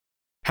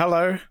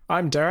Hello,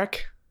 I'm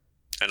Derek.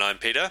 And I'm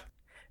Peter.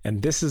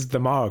 And this is The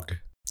Mog.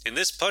 In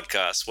this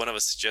podcast, one of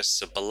us suggests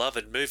a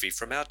beloved movie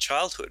from our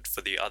childhood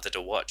for the other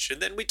to watch,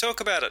 and then we talk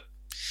about it.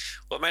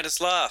 What made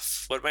us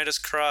laugh, what made us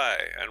cry,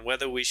 and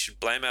whether we should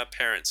blame our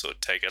parents or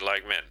take it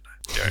like men.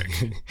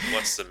 Derek,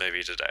 what's the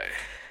movie today?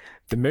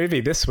 The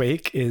movie this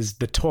week is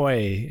The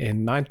Toy.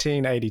 In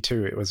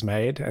 1982 it was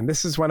made, and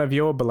this is one of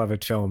your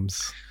beloved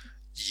films.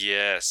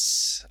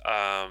 Yes,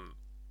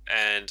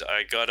 and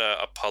I gotta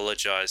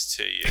apologize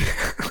to you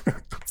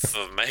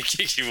for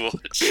making you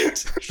watch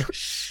it,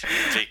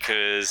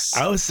 because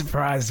I was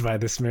surprised by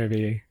this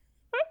movie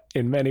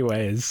in many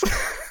ways.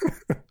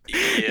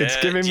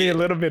 It's giving me a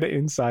little bit of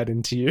insight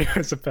into you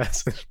as a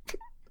person.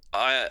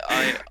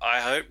 I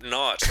hope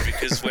not,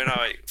 because when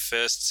I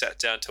first sat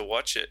down to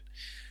watch it,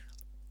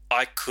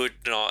 I could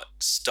not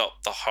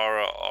stop the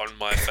horror on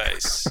my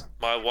face.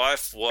 My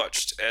wife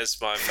watched as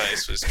my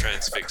face was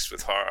transfixed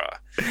with horror.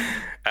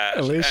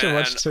 Alicia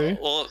watched too?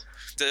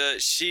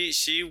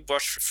 She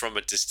watched from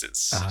a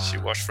distance. She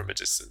watched from a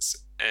distance.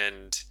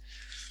 And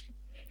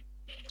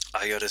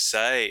I got to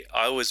say,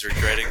 I was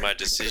regretting my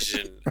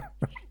decision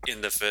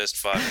in the first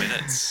 5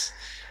 minutes.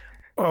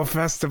 Well,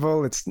 first of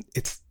all, it's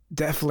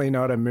definitely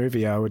not a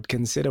movie I would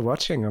consider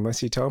watching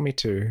unless you told me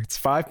to. It's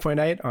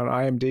 5.8 on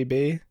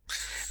IMDb,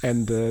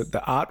 and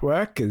the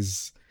artwork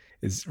is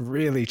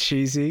really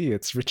cheesy.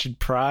 It's Richard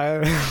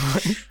Pryor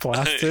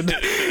plastered,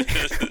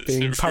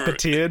 being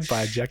puppeteered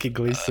by Jackie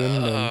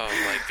Gleason. Oh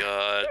my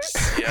god!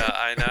 Yeah,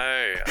 I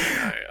know.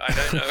 I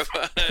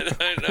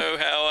don't know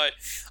how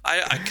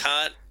I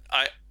can't.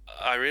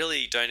 I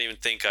really don't even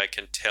think I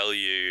can tell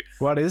you.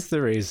 What is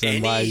the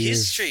reason why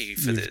you've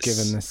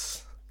given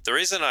this? The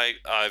reason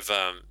I've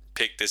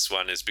picked this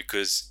one is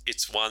because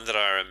it's one that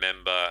I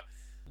remember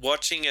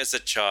watching as a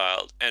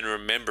child and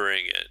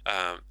remembering it,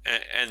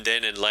 and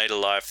then in later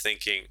life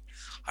thinking,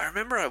 I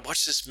remember I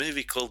watched this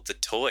movie called The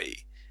Toy,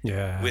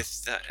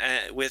 with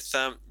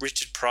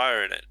Richard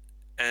Pryor in it,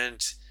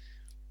 and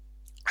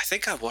I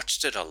think I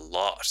watched it a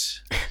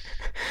lot.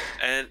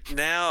 And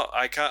now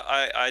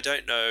I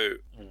don't know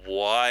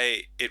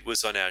why it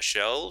was on our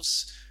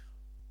shelves.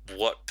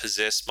 What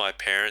possessed my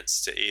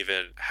parents to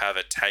even have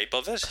a tape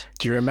of it?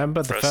 Do you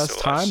remember the first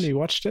time you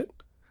watched it?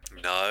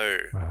 No.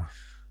 Wow.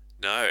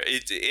 No.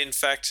 In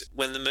fact,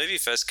 when the movie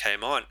first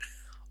came on,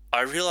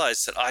 I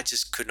realized that I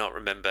just could not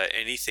remember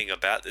anything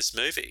about this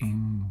movie.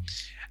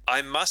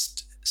 I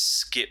must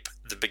skip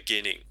the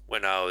beginning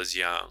when I was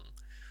young.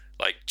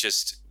 Like,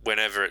 just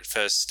whenever it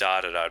first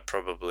started, I'd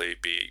probably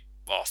be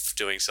off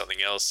doing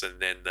something else, and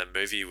then the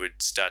movie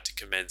would start to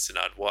commence and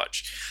I'd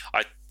watch.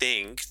 I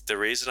think the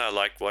reason I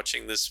liked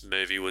watching this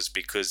movie was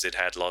because it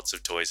had lots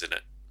of toys in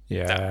it.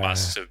 Yeah, that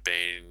must have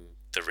been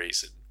the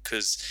reason,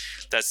 because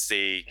that's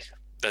the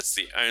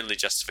only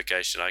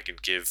justification I can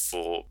give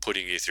for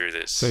putting you through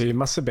this. So you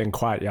must have been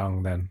quite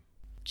young then.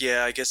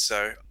 Yeah, I guess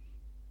so.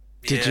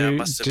 Did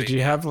it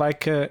have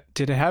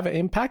an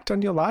impact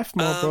on your life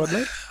more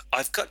broadly?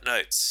 I've got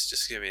notes.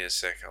 Just give me a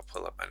sec. I'll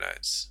pull up my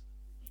notes.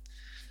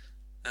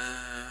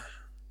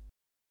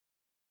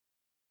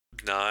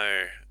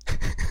 No.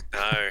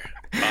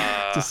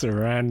 Just a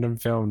random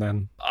film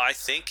then. I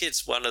think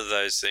it's one of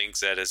those things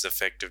that has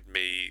affected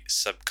me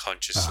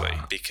subconsciously,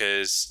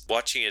 because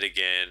watching it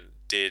again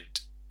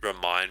did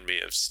remind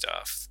me of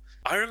stuff.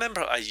 I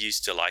remember I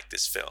used to like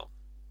this film.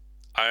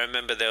 I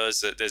remember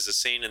there's a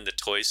scene in the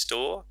toy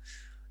store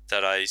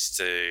that I used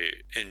to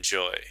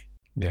enjoy.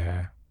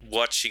 Yeah.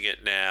 Watching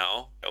it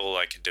now, all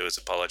I can do is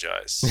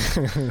apologize.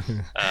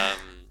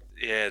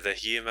 Yeah, the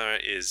humor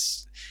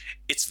it's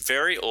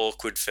very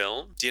awkward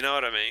film. Do you know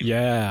what I mean?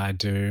 Yeah, I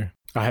do.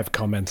 I have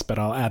comments, but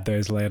I'll add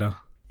those later.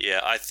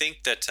 Yeah, I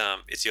think that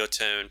it's your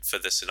turn for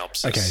the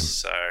synopsis. Okay.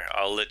 So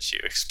I'll let you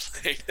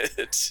explain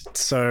it.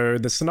 So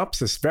the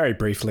synopsis, very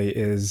briefly,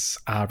 is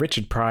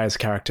Richard Pryor's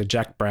character,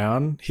 Jack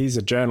Brown. He's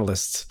a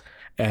journalist,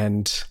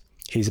 and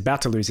he's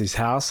about to lose his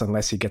house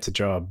unless he gets a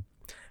job.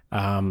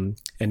 And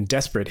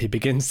desperate, he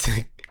begins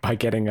by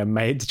getting a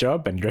maid's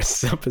job and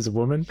dresses up as a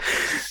woman.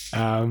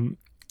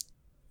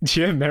 Do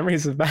you have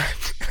memories of that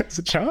as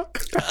a child?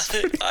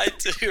 I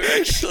do,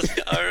 actually.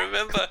 I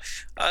remember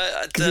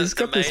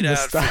the maid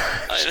outfit.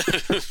 I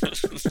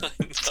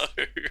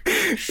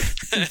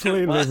know.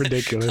 Completely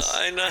ridiculous.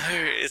 I know.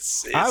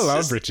 I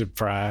love Richard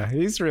Pryor.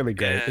 He's really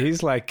great.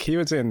 Yeah. He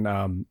was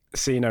in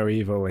See No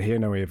Evil, Hear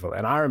No Evil.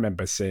 And I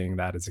remember seeing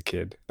that as a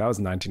kid. That was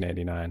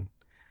 1989.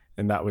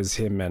 And that was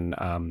him and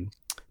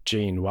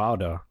Gene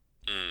Wilder.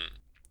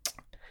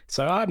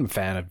 So I'm a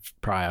fan of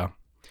Pryor.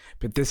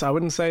 But I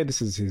wouldn't say this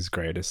is his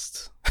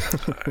greatest.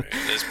 No,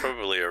 there's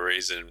probably a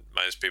reason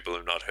most people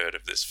have not heard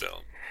of this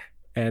film.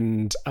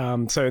 And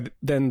so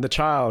then the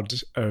child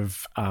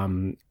of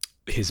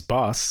his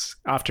boss,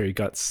 after he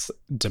got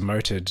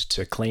demoted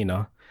to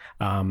cleaner.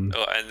 And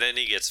then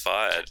he gets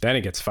fired.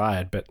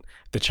 But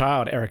the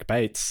child, Eric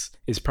Bates,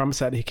 is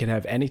promised that he can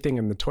have anything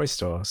in the toy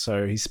store.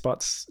 So he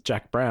spots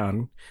Jack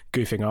Brown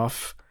goofing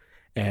off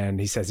And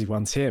he says he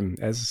wants him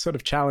as a sort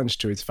of challenge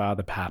to his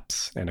father,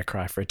 perhaps, and a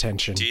cry for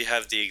attention. Do you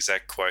have the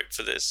exact quote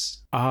for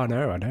this? Oh,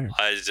 no, I don't.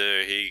 I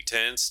do. He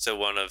turns to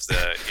one of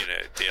the,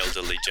 the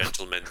elderly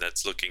gentleman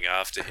that's looking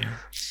after him.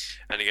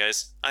 And he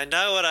goes, I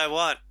know what I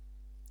want.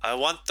 I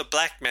want the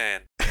black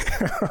man.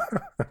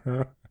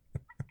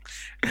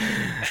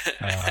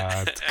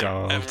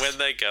 And when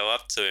they go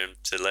up to him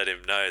to let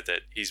him know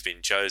that he's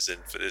been chosen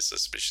for this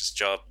auspicious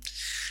job,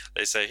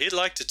 they say, he'd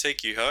like to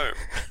take you home.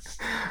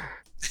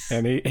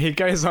 And he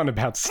goes on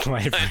about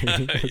slavery.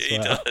 He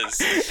does.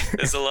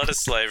 There's a lot of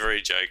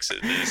slavery jokes in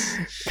this,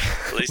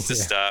 at least to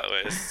start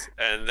with.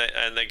 And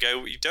they go,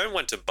 we don't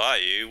want to buy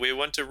you, we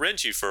want to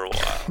rent you for a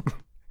while.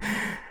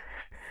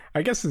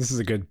 I guess this is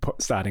a good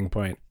starting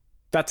point.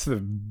 That's the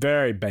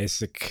very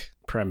basic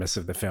premise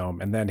of the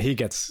film. And then he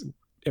gets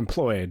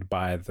employed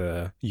by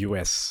the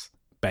US.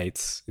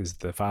 Bates is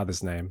the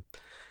father's name.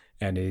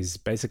 And he's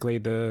basically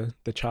the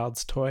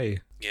child's toy.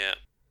 Yeah.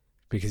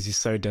 Because he's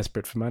so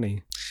desperate for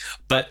money.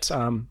 But go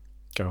on.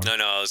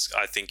 No,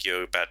 I think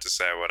you're about to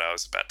say what I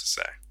was about to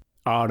say.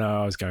 Oh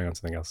no, I was going on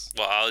something else.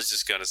 Well, I was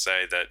just going to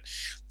say that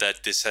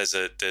this has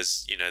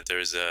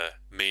there's a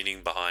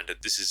meaning behind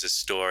it. This is a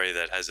story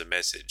that has a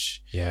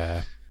message.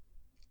 Yeah.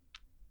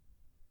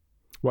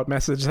 What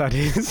message that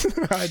is,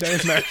 I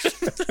don't know.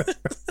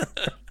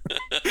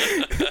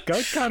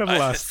 Got kind of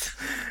lost.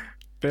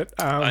 But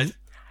I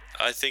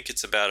think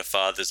it's about a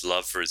father's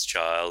love for his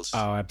child.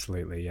 Oh,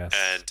 absolutely, yes.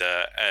 And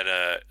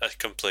a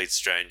complete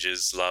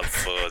stranger's love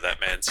for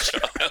that man's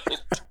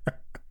child.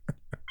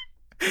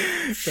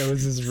 There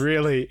was this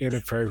really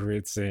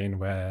inappropriate scene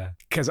where,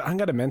 because I'm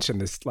going to mention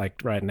this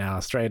like right now,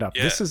 straight up.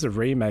 Yeah. This is a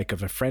remake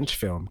of a French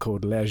film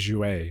called Les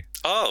Jouets.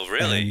 Oh,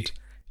 really? And,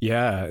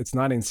 yeah, it's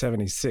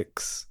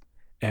 1976,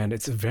 and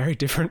it's a very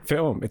different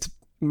film. It's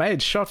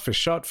made shot for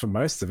shot for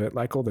most of it,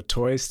 like all the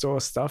toy store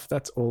stuff.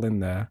 That's all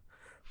in there.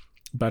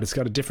 But it's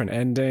got a different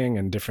ending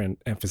and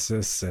different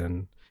emphasis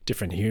and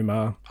different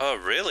humor. Oh,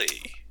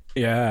 really?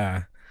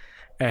 Yeah.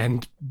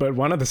 But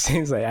one of the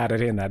scenes they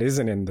added in that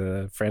isn't in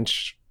the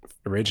French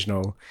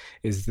original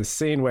is the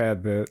scene where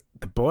the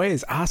boy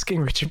is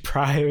asking Richard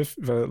Pryor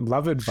for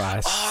love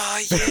advice.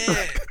 Oh,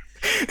 yeah.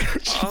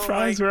 Richard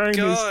Pryor's wearing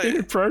these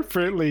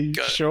inappropriately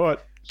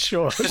short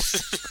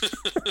shorts.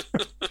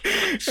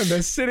 And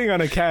they're sitting on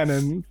a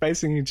cannon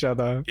facing each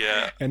other.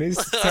 Yeah. And he's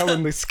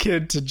telling this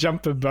kid to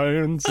jump the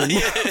bones. And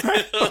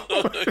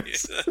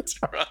that's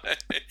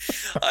right.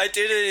 I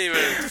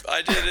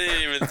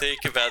didn't even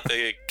think about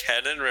the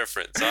cannon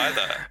reference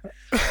either.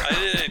 I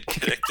didn't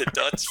connect the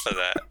dots for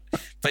that.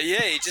 But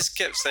yeah, he just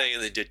kept saying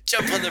they did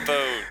jump on the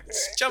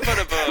bones. Jump on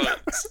the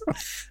bones.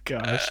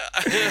 Gosh.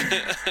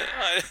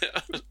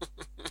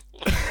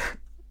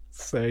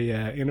 So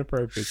yeah,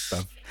 inappropriate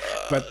stuff.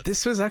 But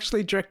this was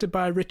actually directed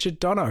by Richard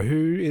Donner,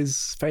 who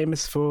is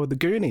famous for The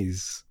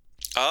Goonies.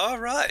 Oh,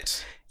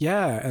 right.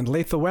 Yeah, and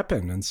Lethal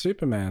Weapon and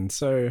Superman.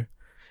 So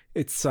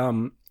it's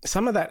some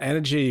of that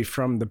energy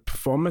from the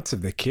performance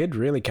of the kid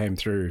really came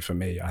through for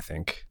me, I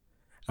think.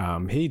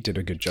 He did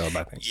a good job,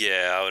 I think.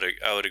 Yeah,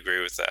 I would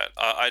agree with that.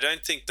 I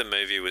don't think the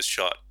movie was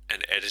shot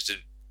and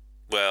edited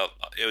well.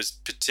 It was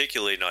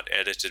particularly not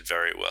edited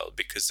very well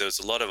because there was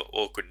a lot of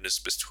awkwardness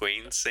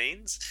between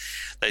scenes.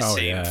 They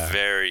seemed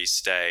very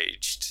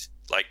staged,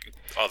 like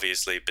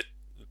obviously, but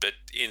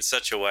in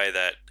such a way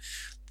that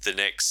the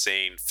next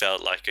scene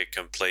felt like it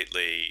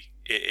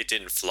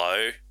didn't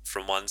flow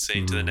from one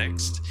scene to the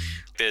next.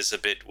 There's a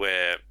bit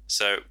where,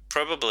 so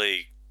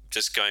probably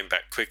just going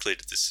back quickly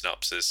to the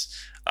synopsis,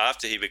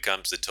 after he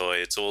becomes the toy,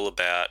 it's all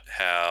about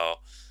how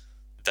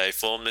they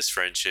form this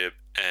friendship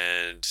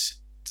and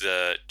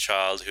the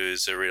child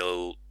who's a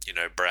real,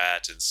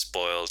 brat and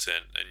spoilt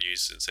and a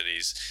nuisance, and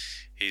he's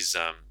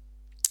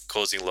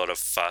causing a lot of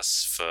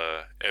fuss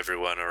for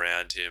everyone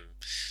around him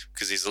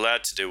because he's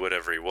allowed to do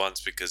whatever he wants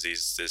because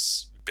he's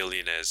this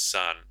billionaire's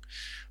son.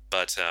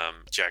 But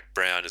Jack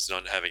Brown is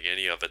not having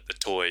any of it, the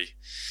toy.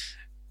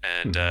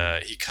 And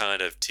he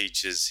kind of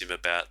teaches him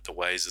about the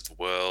ways of the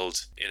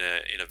world in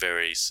a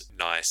very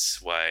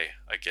nice way,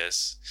 I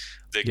guess.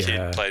 The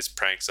kid plays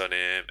pranks on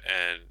him,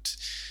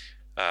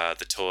 and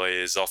the toy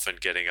is often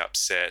getting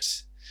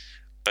upset.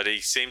 But he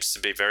seems to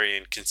be very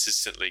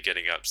inconsistently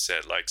getting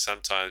upset. Like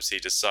sometimes he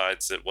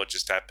decides that what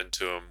just happened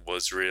to him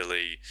was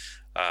really,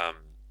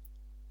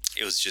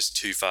 it was just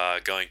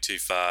going too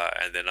far.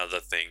 And then other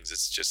things,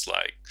 it's just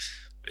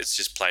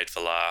played for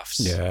laughs.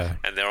 Yeah.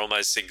 And they're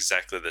almost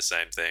exactly the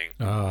same thing.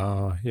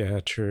 Oh, yeah,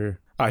 true.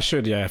 I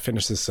should,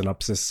 finish the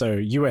synopsis. So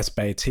US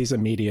Bates, he's a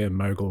media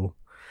mogul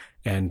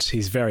and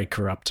he's very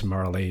corrupt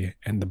morally.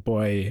 And the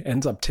boy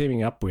ends up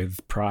teaming up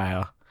with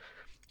Pryor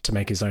to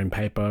make his own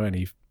paper, and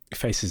he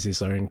faces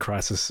his own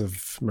crisis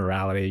of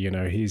morality.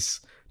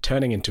 He's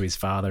turning into his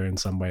father in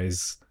some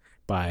ways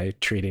by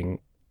treating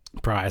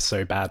Pryor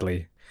so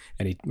badly,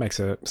 and he makes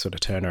a sort of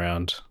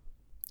turnaround.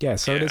 Yeah,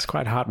 so it is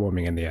quite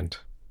heartwarming in the end.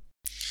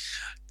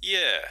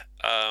 Yeah,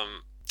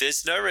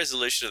 there's no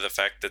resolution of the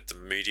fact that the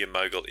media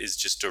mogul is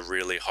just a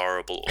really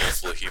horrible,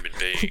 awful human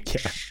being.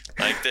 Yeah.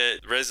 Like, the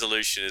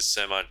resolution is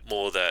so much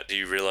more that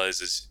he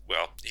realizes,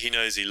 well, he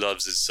knows he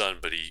loves his son,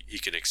 but he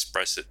can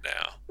express it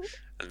now.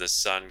 And the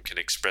son can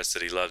express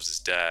that he loves his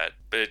dad.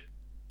 But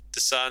the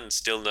son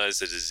still knows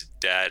that his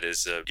dad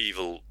is an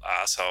evil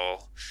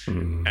asshole,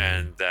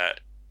 and that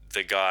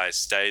the guy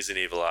stays an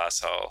evil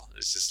asshole.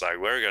 It's just like,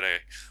 we're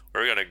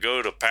gonna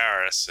go to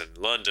Paris and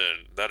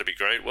London. That'd be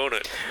great, won't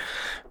it?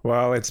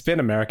 Well, it's been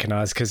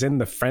Americanized because in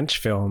the French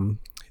film,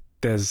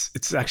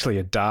 it's actually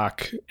a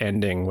dark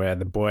ending where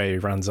the boy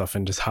runs off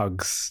and just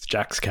hugs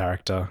Jack's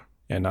character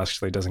and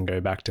actually doesn't go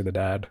back to the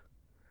dad.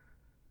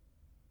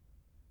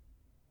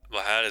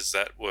 Well, how does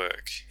that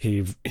work?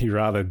 He'd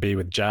rather be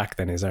with Jack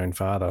than his own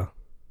father.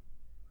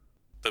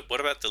 But what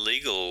about the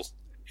legal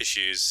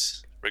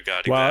issues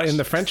regarding that? Well, in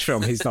the French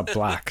film, he's not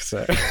black,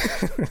 so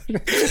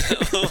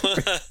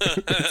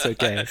it's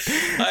okay.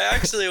 I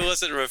actually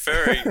wasn't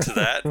referring to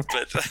that,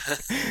 but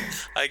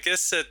I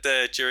guess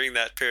that during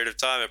that period of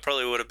time, it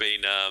probably would have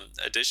been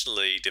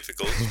additionally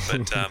difficult.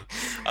 But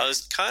I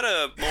was kind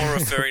of more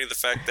referring to the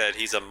fact that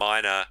he's a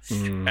minor,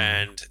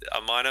 and a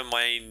minor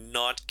may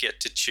not get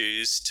to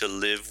choose to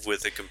live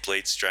with a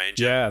complete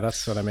stranger. Yeah,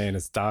 that's what I mean.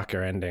 It's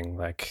darker ending.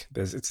 Like,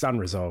 it's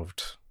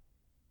unresolved.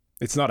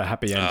 It's not a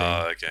happy ending.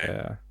 Oh, okay.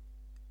 Yeah.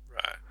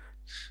 Right.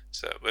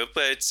 So,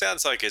 but it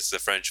sounds like it's the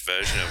French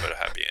version of a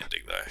happy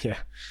ending, though. Yeah.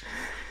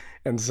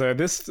 And so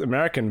this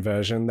American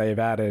version, they've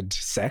added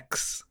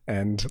sex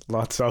and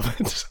lots of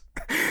it.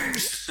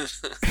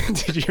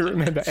 Did you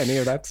remember any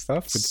of that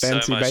stuff with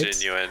Fancy Bates?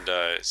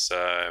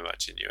 So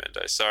much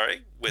innuendo.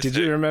 Sorry? Did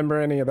you remember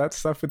any of that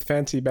stuff with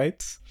Fancy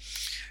Bates?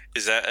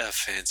 Is that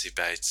Fancy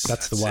Bates?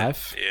 That's the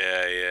wife?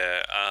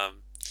 Yeah.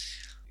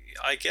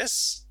 I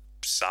guess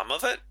some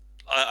of it.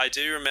 I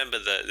do remember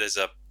that there's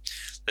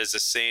a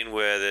scene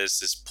where there's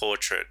this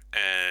portrait,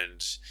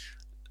 and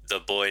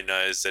the boy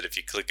knows that if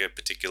you click a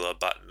particular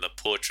button, the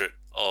portrait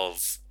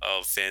of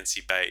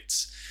Fancy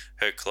Bates,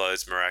 her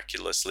clothes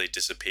miraculously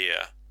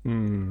disappear.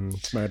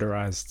 It's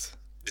motorized.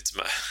 It's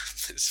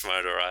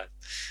motorized,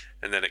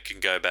 and then it can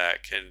go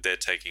back, and they're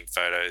taking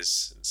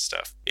photos and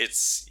stuff.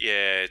 There's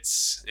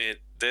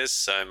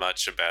so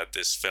much about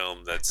this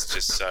film that's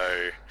just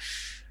so.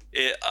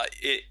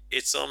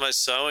 It's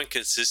almost so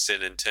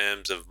inconsistent in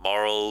terms of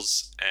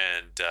morals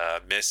and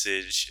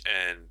message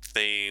and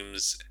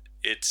themes.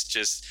 It's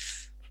just,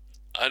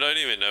 I don't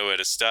even know where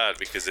to start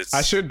because it's...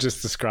 I should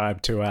just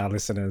describe to our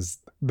listeners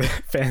the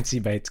Fancy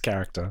Bates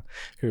character,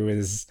 who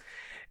is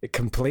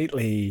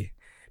completely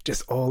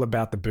just all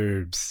about the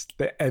boobs.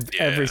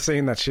 Every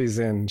scene that she's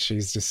in,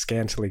 she's just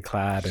scantily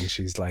clad and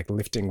she's like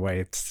lifting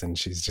weights and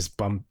she's just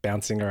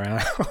bouncing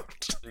around.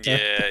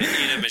 Yeah,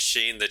 in a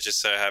machine that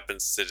just so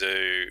happens to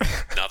do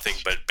nothing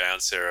but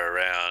bounce her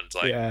around.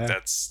 Like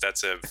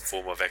that's a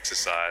form of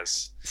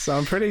exercise. So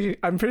I'm pretty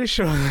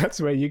sure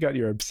that's where you got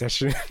your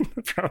obsession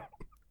from.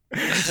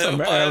 From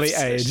an early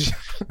age.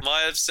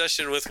 My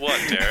obsession with what,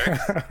 Derek?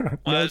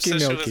 My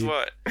obsession with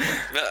what?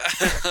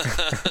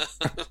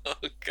 Oh,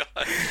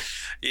 God.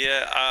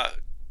 Yeah.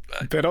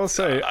 But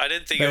also... I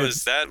didn't think it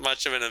was that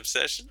much of an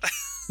obsession.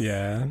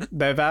 Yeah.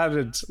 They've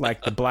added,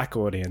 like, the black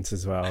audience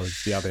as well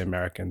as the other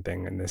American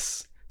thing in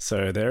this.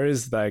 So there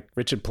is, like,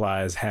 Richard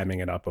Pryor's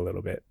hamming it up a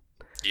little bit.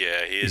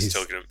 Yeah, he's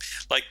talking to him.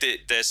 Like,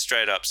 they're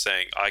straight up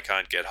saying, I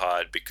can't get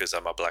hired because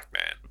I'm a black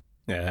man.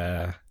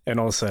 Yeah. And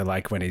also,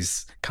 like, when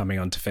he's coming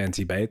on to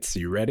Fancy Bates,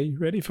 you ready?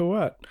 Ready for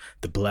what?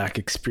 The black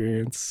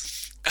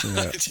experience.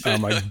 Yeah. Oh,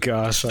 my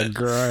gosh. I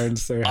groaned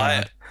so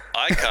hard.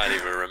 I can't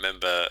even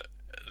remember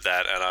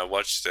that, and I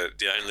watched it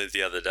only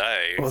the other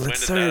day. Well,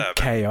 it's so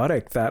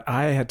chaotic that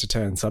I had to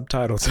turn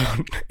subtitles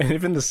on. And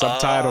even the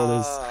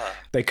subtitle is...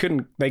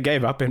 They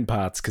gave up in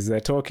parts because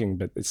they're talking,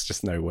 but it's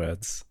just no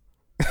words.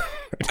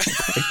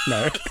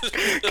 No,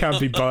 can't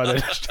be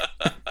bothered.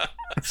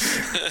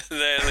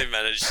 They only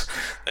managed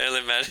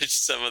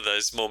some of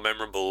those more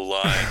memorable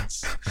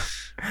lines.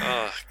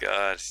 Oh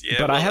God, yeah.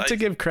 But I have to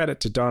give credit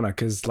to Donna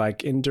because,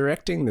 like, in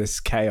directing this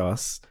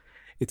chaos,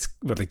 it's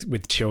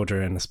with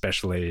children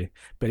especially,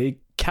 but he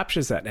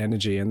captures that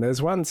energy. And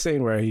there's one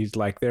scene where he's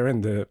like,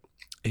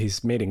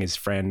 he's meeting his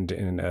friend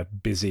in a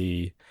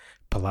busy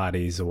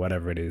Pilates or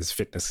whatever it is,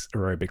 fitness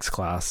aerobics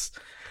class.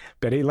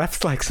 But he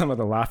left like some of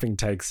the laughing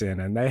takes in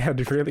and they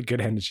had really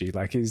good energy.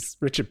 Like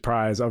Richard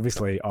Pryor's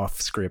obviously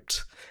off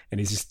script and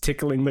he's just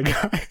tickling the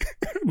guy.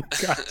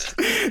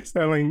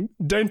 Saying,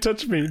 don't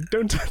touch me.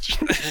 They're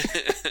just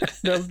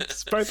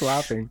both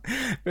laughing.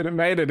 But it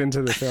made it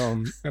into the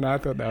film and I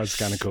thought that was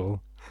kind of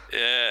cool.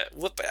 Yeah.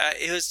 Well,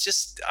 it was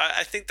just,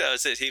 I think that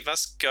was it. He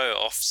must go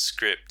off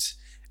script.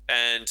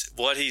 And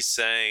what he's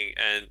saying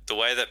and the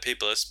way that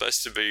people are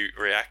supposed to be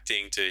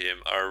reacting to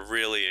him are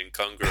really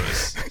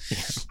incongruous.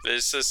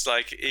 It's just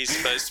like he's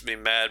supposed to be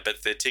mad,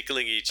 but they're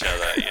tickling each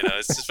other. You know,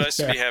 it's supposed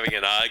to be having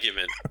an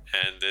argument,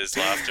 and there's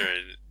laughter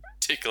and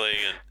tickling.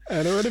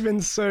 And it would have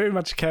been so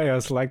much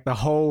chaos. Like the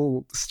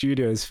whole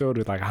studio is filled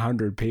with like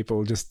 100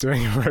 people just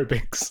doing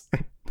aerobics.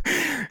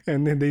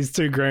 And then these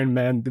two grown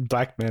men, the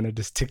black men, are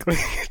just tickling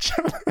each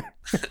other.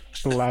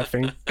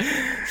 laughing.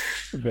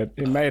 But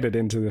it made it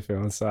into the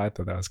film, so I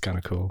thought that was kind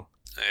of cool.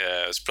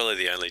 Yeah, it was probably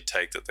the only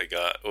take that they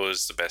got. It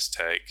was the best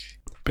take.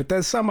 But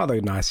there's some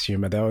other nice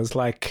humor. There was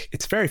like,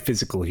 it's very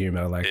physical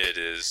humor. Like it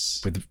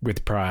is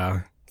with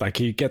Pryor. Like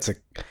he gets a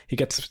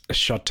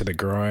shot to the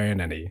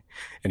groin and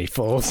he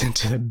falls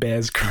into the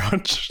bear's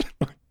crotch,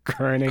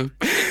 groaning.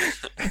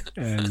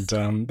 And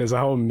there's a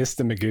whole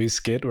Mr. Magoo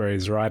skit where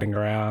he's riding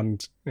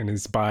around in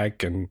his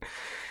bike and,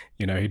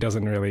 you know,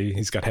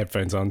 he's got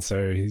headphones on,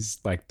 so he's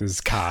like, there's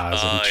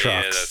cars and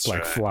trucks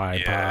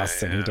flying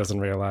past and he doesn't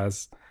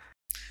realize.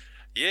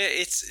 Yeah,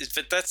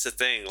 but that's the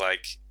thing.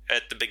 Like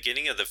at the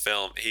beginning of the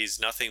film, he's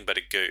nothing but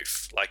a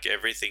goof. Like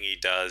everything he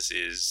does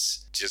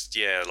is just,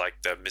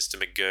 like the Mr.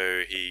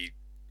 Magoo,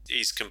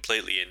 he's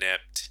completely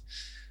inept.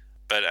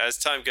 But as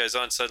time goes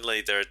on,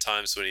 suddenly there are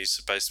times when he's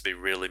supposed to be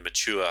really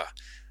mature.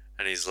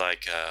 And he's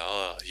like,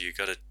 you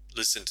got to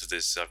listen to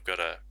this. I've got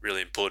a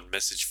really important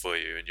message for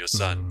you and your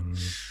son.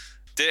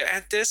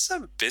 There's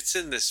some bits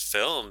in this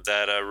film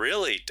that are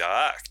really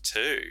dark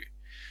too.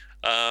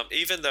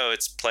 Even though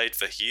it's played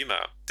for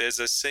humor, there's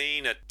a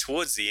scene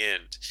towards the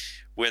end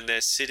when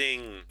they're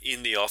sitting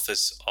in the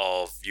office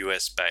of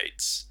US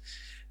Bates.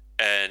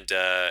 And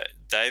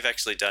they've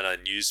actually done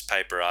a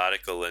newspaper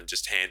article and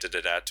just handed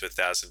it out to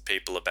 1,000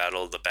 people about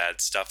all the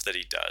bad stuff that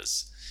he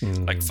does.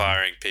 Like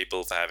firing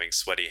people for having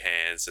sweaty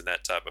hands and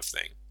that type of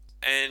thing.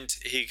 And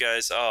he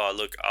goes, oh,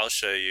 look, I'll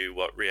show you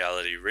what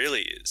reality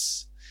really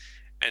is.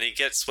 And he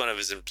gets one of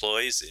his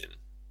employees in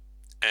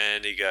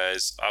and he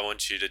goes, I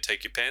want you to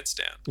take your pants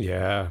down.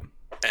 Yeah.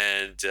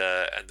 And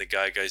the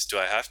guy goes, do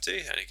I have to?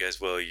 And he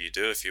goes, well, you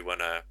do if you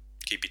want to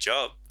keep your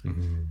job.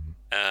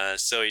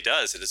 So he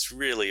does. And it's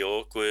really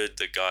awkward.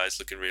 The guy's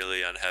looking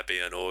really unhappy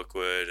and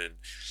awkward and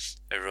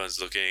everyone's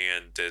looking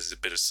and there's a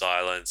bit of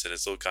silence and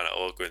it's all kind of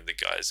awkward and the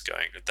guy's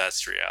going,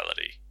 that's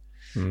reality.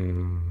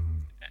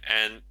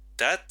 And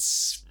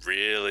that's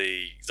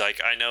really, like,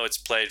 I know it's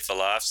played for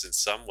laughs in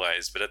some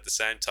ways, but at the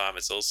same time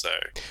it's also,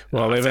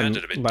 I found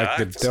it a bit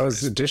dark. There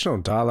was additional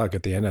dialogue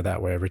at the end of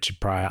that where Richard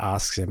Pryor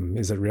asks him,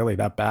 is it really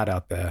that bad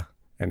out there?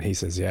 And he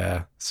says,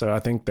 yeah. So I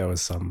think there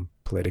was some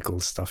political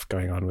stuff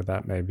going on with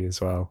that maybe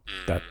as well,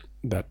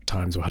 that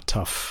times were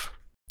tough.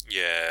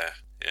 Yeah.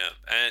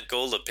 And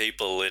all the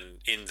people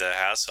in the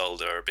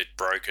household are a bit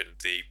broken.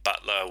 The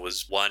butler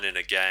was one in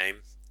a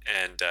game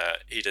and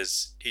he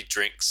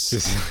drinks.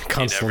 Just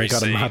constantly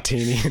got scene. A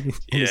martini in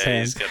his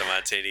hand. He's got a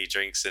martini,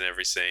 drinks in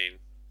every scene.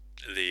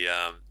 The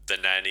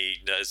nanny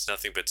does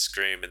nothing but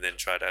scream and then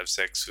try to have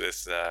sex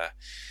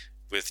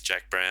with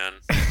Jack Brown.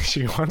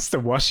 She wants to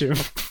wash him.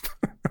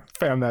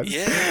 Found that.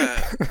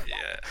 Yeah.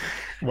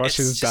 Wash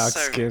his dark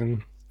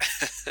skin.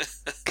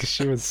 Because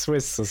she was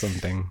Swiss or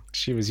something.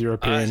 She was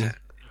European.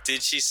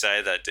 Did she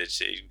say that? Did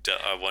she?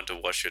 I want to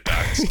wash your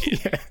dark skin.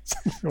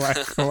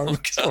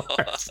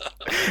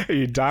 Are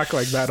you dark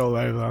like that all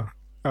over?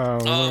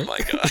 Oh my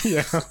God.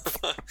 Yeah.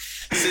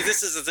 See,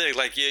 this is the thing.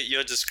 Like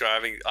you're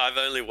describing. I've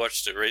only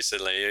watched it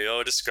recently.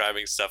 You're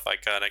describing stuff I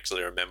can't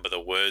actually remember the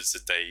words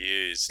that they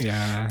used.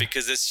 Yeah.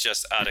 Because it's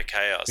just utter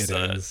chaos. It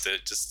is.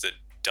 Just the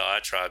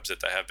diatribes that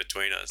they have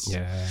between us.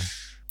 Yeah.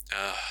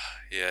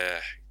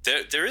 Yeah.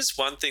 There is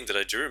one thing that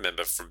I do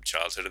remember from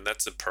childhood, and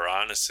that's the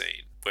piranha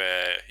scene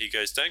where he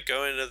goes, don't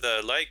go into the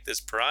lake,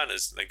 there's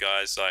piranhas. And the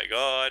guy's like,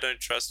 oh, I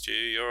don't trust you.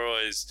 You're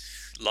always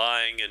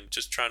lying and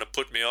just trying to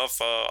put me off.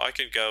 I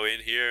can go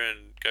in here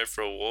and go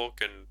for a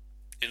walk and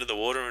into the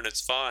water and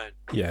it's fine.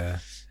 Yeah.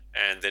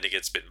 And then he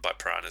gets bitten by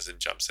piranhas and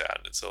jumps out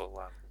and it's all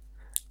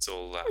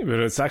but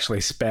it's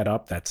actually sped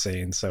up, that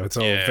scene, so it's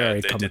all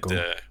very comical.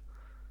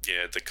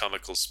 The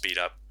comical speed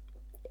up.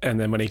 And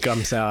then when he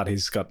comes out,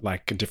 he's got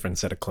like a different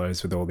set of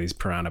clothes with all these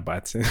piranha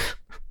bites in.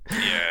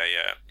 Yeah.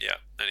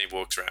 And he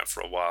walks around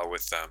for a while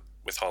with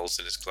holes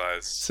in his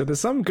clothes. So there's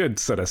some good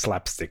sort of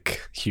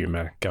slapstick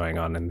humor going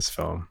on in this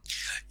film.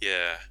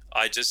 Yeah,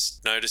 I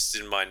just noticed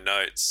in my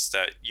notes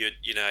that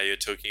you're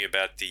talking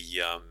about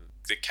the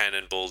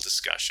cannonball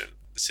discussion,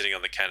 sitting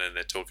on the cannon.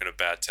 They're talking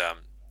about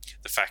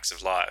the facts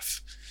of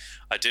life.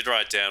 I did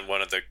write down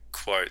one of the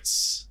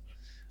quotes.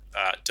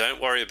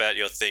 Don't worry about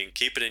your thing.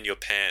 Keep it in your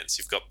pants.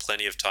 You've got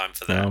plenty of time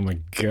for that. Oh my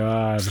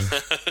God.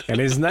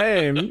 And his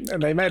name,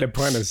 and they made a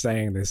point of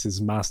saying this,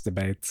 is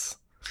Masturbates.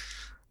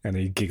 And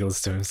he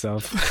giggles to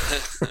himself.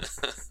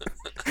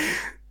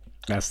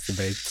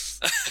 Masturbates.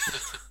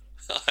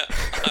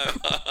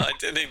 I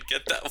didn't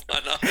get that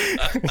one up.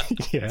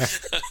 Yeah.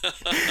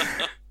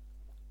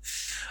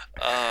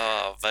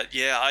 But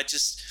yeah, I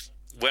just...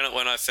 When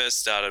I first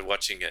started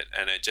watching it,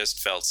 and it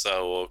just felt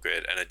so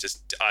awkward, and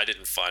I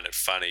didn't find it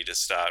funny to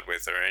start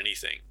with or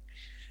anything.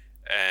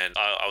 And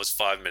I was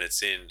 5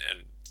 minutes in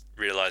and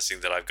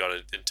realizing that I've got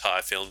an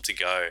entire film to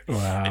go.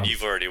 Wow. And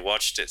you've already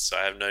watched it, so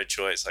I have no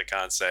choice. I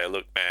can't say,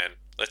 look, man,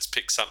 let's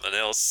pick something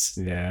else.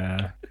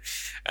 Yeah.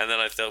 And then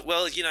I thought,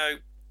 well,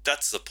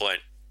 that's the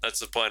point. That's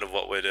the point of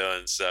what we're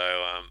doing. So,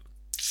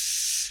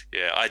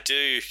 I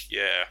do,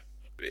 yeah.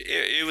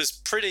 It was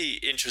pretty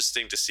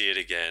interesting to see it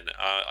again.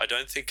 I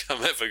don't think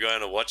I'm ever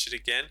going to watch it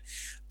again,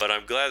 but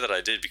I'm glad that I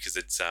did because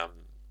it's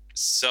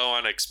so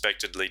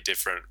unexpectedly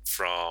different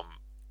from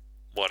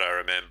what I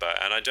remember.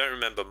 And I don't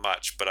remember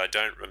much, but I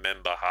don't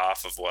remember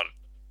half of what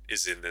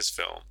is in this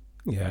film.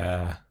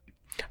 Yeah.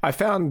 I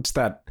found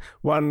that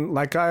one,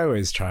 like I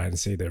always try and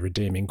see the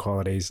redeeming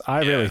qualities. I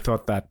really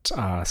thought that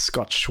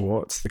Scott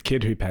Schwartz, the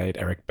kid who played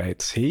Eric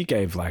Bates, he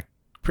gave like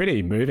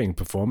pretty moving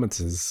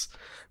performances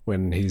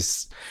when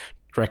he's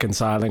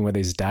reconciling with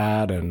his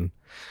dad and,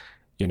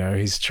 you know,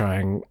 he's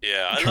trying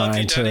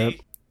to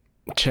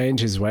change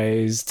his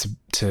ways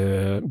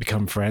to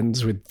become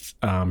friends with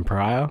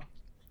Pryor.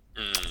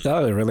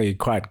 That were really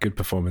quite good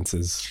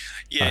performances.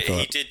 Yeah,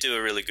 he did do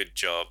a really good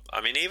job. I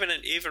mean,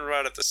 even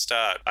right at the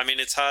start, I mean,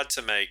 it's hard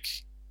to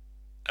make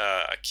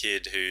a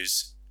kid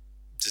who's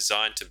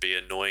designed to be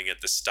annoying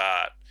at the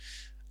start,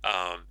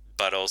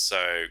 but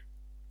also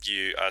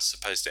you are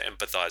supposed to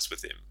empathize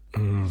with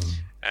him.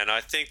 And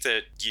I think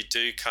that you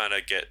do kind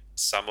of get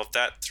some of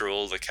that through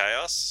all the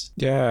chaos.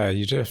 Yeah,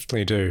 you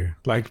definitely do.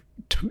 Like,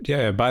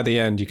 by the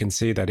end, you can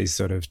see that he's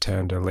sort of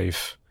turned a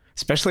leaf,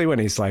 especially when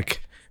he's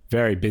like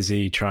very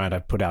busy trying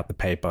to put out the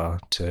paper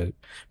to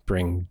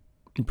bring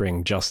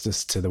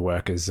justice to the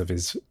workers of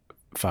his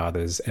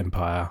father's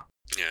empire.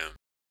 Yeah.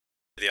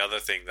 The other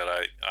thing that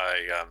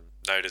I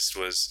noticed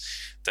was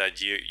that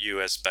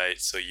US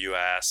Bates, or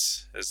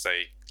US as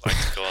they like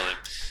to call him.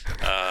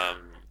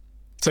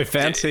 So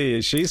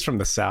Fancy, she's from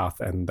the South,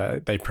 and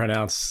they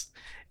pronounce,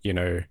 you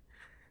know,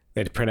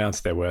 they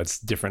pronounce their words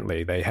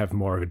differently. They have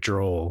more of a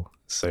drawl.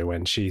 So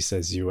when she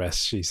says US,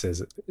 she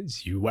says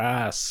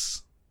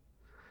US.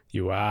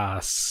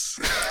 US.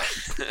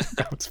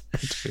 That was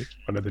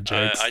one of the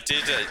jokes.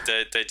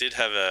 They did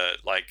have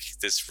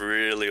this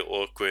really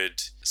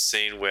awkward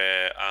scene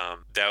where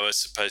they were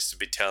supposed to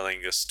be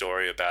telling a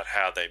story about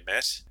how they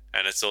met,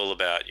 and it's all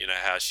about, you know,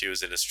 how she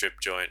was in a strip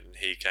joint and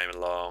he came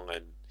along,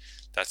 and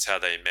that's how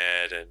they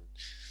met, and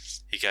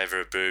he gave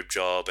her a boob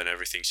job and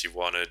everything she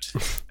wanted.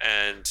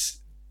 And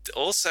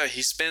also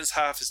he spends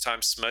half his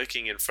time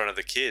smoking in front of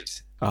the kid.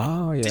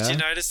 Oh, yeah. Did you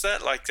notice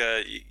that? Like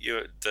the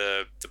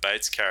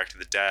Bates character,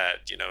 the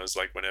dad, you know, is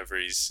like whenever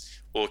he's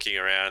walking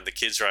around, the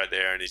kid's right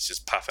there and he's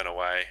just puffing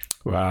away.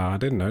 Wow, I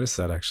didn't notice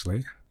that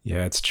actually.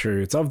 Yeah, it's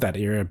true. It's of that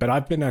era, but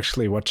I've been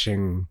actually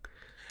watching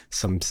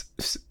some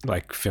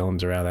like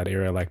films around that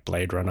era, like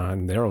Blade Runner,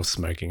 and they're all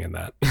smoking in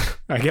that.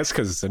 I guess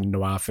because it's a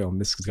noir film,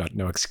 this has got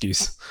no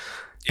excuse.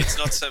 It's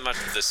not so much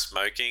the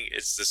smoking,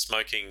 it's the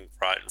smoking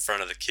right in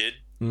front of the kid.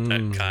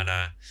 That kind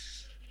of,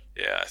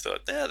 I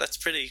thought,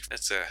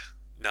 that's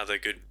another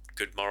good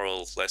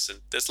moral lesson.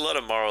 There's a lot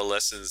of moral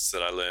lessons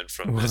that I learned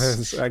from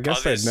this. I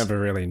guess they never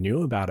really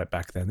knew about it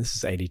back then. This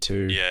is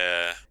 82.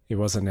 Yeah. It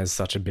wasn't as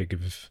such a big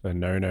of a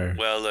no-no.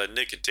 Well,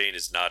 nicotine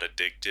is not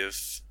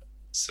addictive,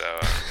 so...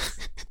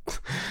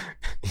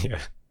 Yeah.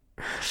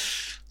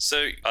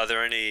 So, are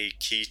there any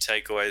key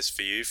takeaways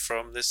for you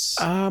from this?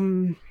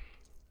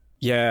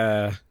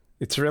 Yeah,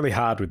 it's really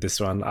hard with this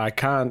one. I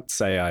can't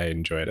say I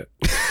enjoyed it.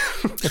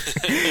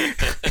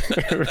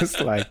 It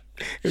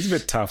was a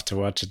bit tough to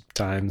watch at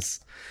times,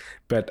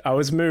 but I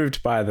was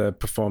moved by the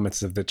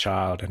performance of the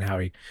child and how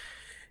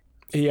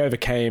he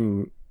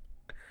overcame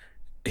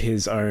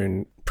his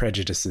own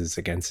prejudices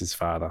against his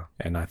father,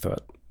 and I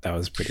thought that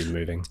was pretty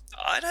moving.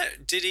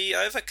 Did he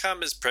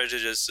overcome his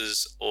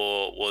prejudices,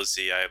 or was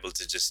he able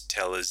to just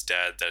tell his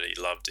dad that he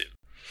loved him?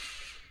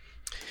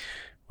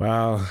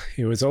 Well,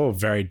 it was all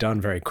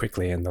done very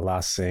quickly in the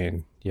last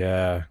scene.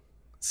 Yeah.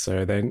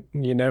 So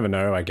you never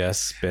know, I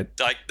guess. But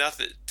like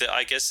nothing.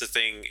 I guess the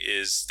thing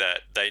is that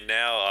they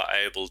now are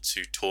able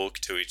to talk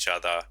to each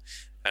other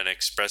and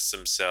express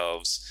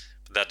themselves.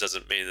 But that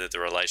doesn't mean that the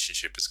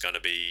relationship is going to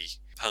be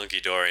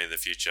hunky-dory in the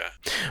future.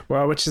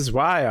 Well, which is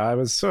why I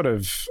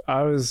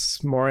was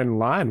more in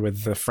line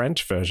with the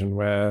French version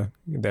where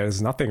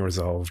there's nothing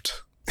resolved.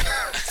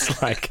 It's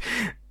like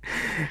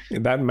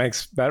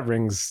that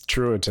rings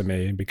truer to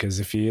me, because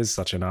if he is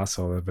such an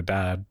asshole of a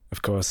dad,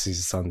 of course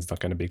his son's not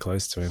going to be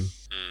close to him.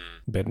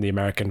 But the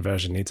American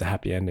version needs a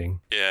happy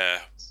ending. Yeah.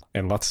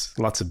 And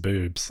lots of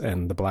boobs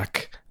and the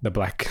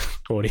black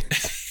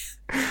audience.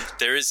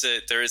 There is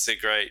a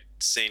great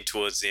scene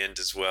towards the end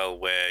as well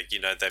where, you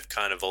know, they've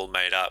kind of all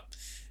made up,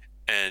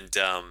 and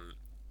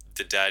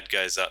the dad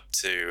goes up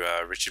to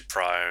Richard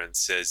Pryor and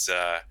says,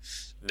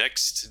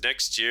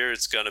 next year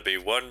it's going to be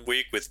 1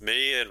 week with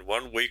me and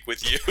 1 week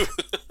with you.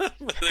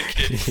 The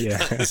kid.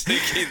 Yeah. I was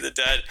thinking the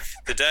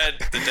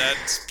dad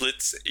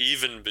splits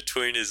even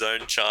between his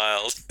own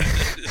child.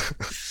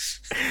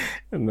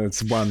 And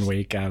that's 1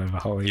 week out of a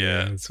whole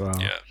year as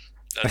well. Yeah,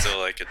 that's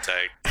all I could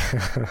take.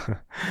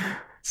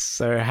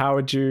 So how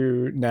would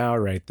you now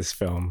rate this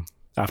film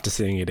after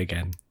seeing it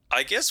again?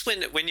 I guess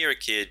when you're a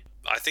kid,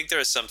 I think there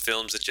are some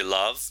films that you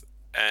love,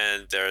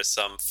 and there are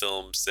some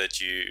films that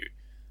you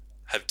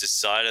have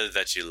decided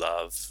that you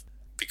love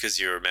because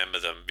you remember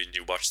them and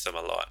you watch them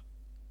a lot.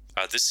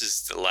 This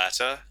is the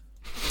latter.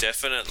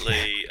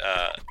 Definitely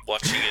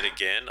watching it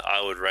again,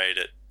 I would rate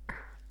it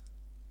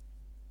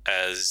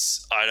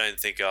as I don't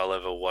think I'll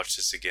ever watch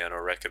this again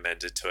or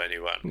recommend it to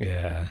anyone.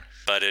 Yeah.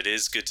 But it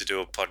is good to do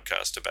a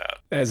podcast about.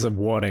 As a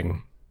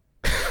warning.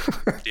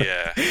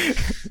 Yeah.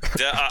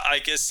 I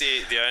guess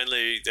the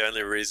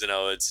only reason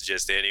I would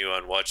suggest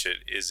anyone watch it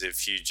is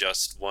if you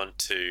just want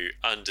to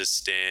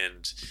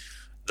understand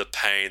the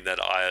pain that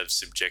I have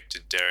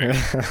subjected Derek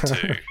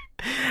to.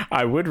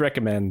 I would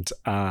recommend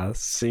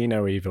See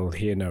No Evil,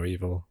 Hear No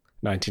Evil,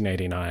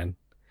 1989.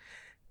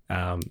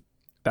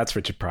 That's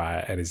Richard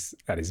Pryor at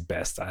his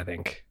best, I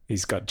think.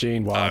 He's got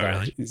Gene Wilder. Oh,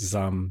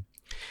 really?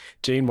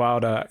 Gene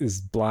Wilder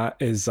is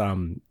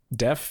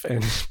deaf,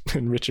 and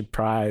Richard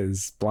Pryor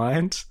is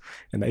blind,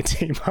 and they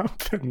team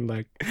up, and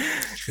like,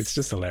 it's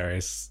just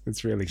hilarious.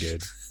 It's really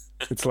good.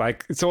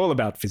 It's all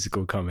about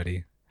physical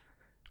comedy,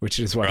 which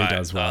is what he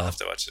does well. I'll have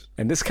to watch it.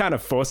 And this kind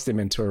of forced him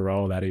into a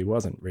role that he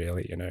wasn't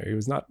really. He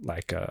was not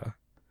like a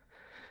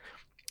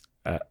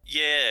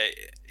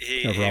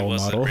he role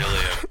wasn't model. really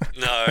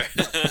no.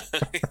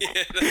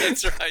 Yeah,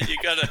 that's right. You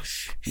gotta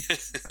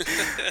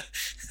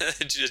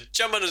just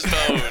jump on his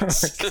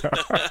bones.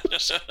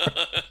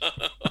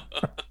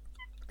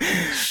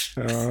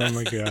 Oh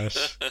my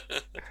gosh.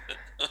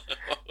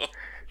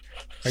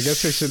 I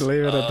guess we should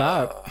leave it at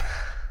that.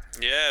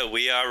 Yeah,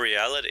 we are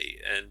reality,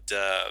 and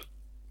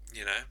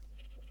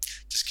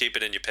just keep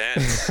it in your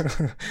pants.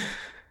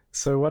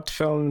 So what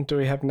film do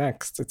we have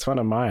next? It's one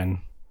of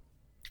mine.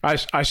 I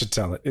should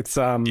tell it. It's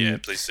yeah,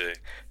 please do.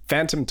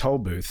 Phantom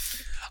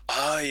Tollbooth.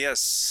 Oh,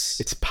 yes.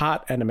 It's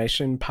part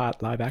animation,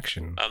 part live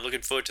action. I'm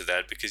looking forward to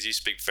that because you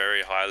speak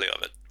very highly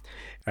of it.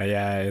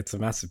 Yeah, it's a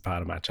massive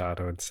part of my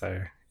childhood,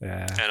 so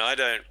yeah. And I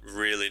don't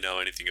really know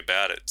anything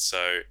about it,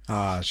 so...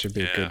 it should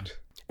be good.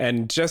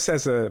 And just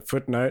as a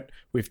footnote,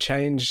 we've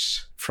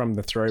changed from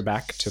the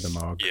throwback to the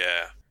Mog.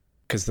 Yeah.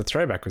 Because the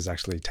throwback was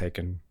actually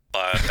taken...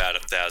 by about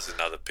 1,000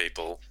 other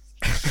people.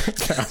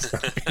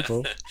 1,000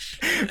 people.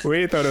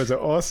 We thought it was an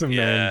awesome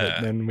name,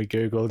 but then we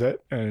Googled it,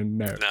 and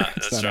no,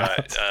 that's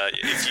right.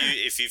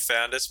 If you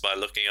found us by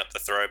looking up the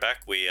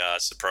throwback, we are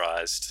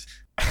surprised.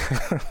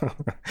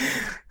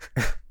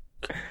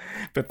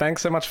 But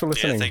thanks so much for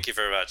listening. Yeah, thank you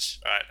very much.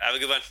 All right, have a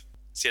good one.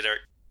 See you,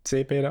 Derek. See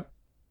you, Peter.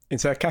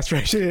 Insert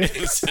catchphrase here.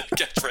 Insert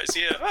catchphrase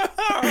here.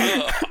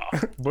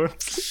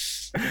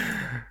 Whoops.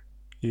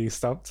 You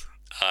stopped?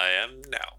 I am now.